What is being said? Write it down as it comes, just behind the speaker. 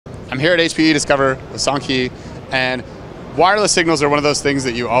I'm here at HPE Discover with Sangki, and wireless signals are one of those things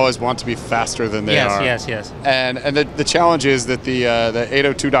that you always want to be faster than they are. Yes. And the challenge is that the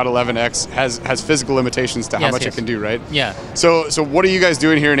 802.11x has physical limitations to how much it can do, right? Yeah. So what are you guys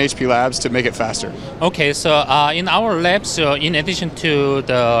doing here in HP Labs to make it faster? Okay, so in our labs, in addition to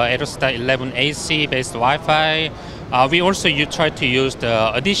the 802.11ac based Wi-Fi, we also try to use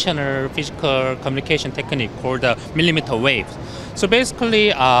the additional physical communication technique called the millimeter wave. So basically,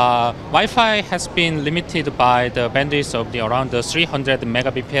 Wi-Fi has been limited by the bandwidth of around the 300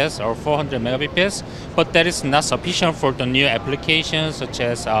 megabps or 400 megabps, but that is not sufficient for the new applications such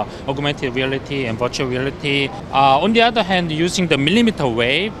as augmented reality and virtual reality. On the other hand, using the millimeter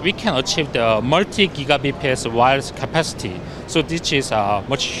wave, we can achieve the multi-gigabps wireless capacity. So this is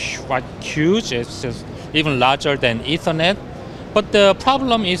quite huge. It's just even larger than Ethernet. But the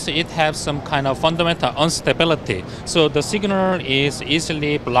problem is it has some kind of fundamental instability. So the signal is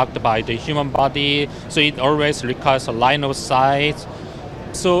easily blocked by the human body, so it always requires a line of sight.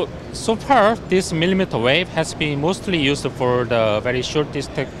 So far, this millimeter wave has been mostly used for the very short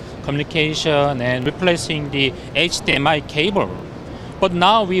distance communication and replacing the HDMI cable. But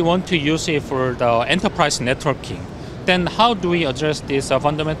now we want to use it for the enterprise networking. Then how do we address this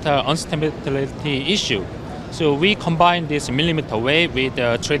fundamental instability issue? So we combine this millimeter wave with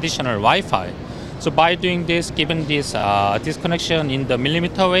traditional Wi-Fi. So by doing this, given this disconnection in the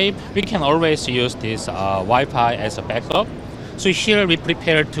millimeter wave, we can always use this Wi-Fi as a backup. So here we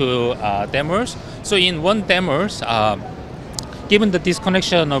prepare two demos. So in one demos, given the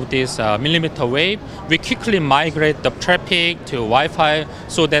disconnection of this millimeter wave, we quickly migrate the traffic to Wi-Fi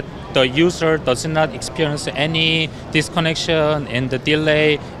so that the user does not experience any disconnection and the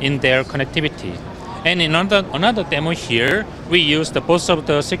delay in their connectivity. And in another demo here, we use both of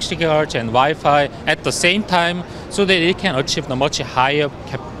the 60 GHz and Wi-Fi at the same time so that it can achieve the much higher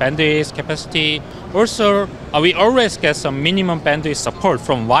bandwidth capacity. Also, we always get some minimum bandwidth support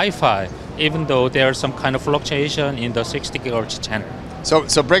from Wi-Fi, even though there's some kind of fluctuation in the 60 GHz channel.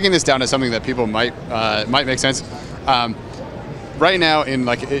 So breaking this down to something that people might make sense. Right now, in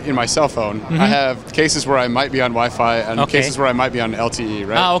my cell phone, I have cases where I might be on Wi-Fi and cases where I might be on LTE,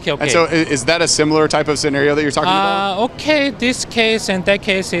 right? Okay. And so, is that a similar type of scenario that you're talking about? Okay, this case and that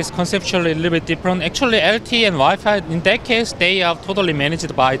case is conceptually a little bit different. Actually, LTE and Wi-Fi, in that case, they are totally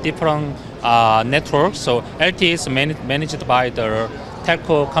managed by different networks. So LTE is managed by the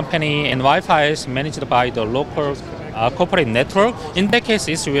telco company, and Wi-Fi is managed by the local corporate network. In that case,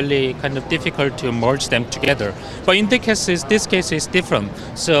 it's really kind of difficult to merge them together. But in this case is different.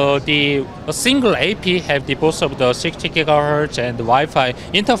 So a single AP have both of the 60 GHz and the Wi-Fi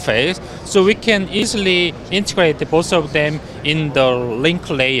interface. So we can easily integrate both of them in the link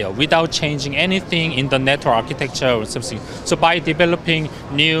layer without changing anything in the network architecture or something. So by developing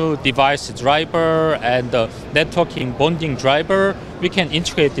new device driver and the networking bonding driver, we can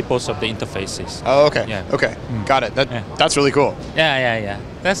integrate both of the interfaces. Oh, okay. Yeah. Okay. Got it. That's really cool. Yeah.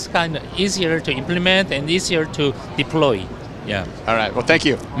 That's kind of easier to implement and easier to deploy. Yeah. All right. Well, thank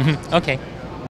you. Okay.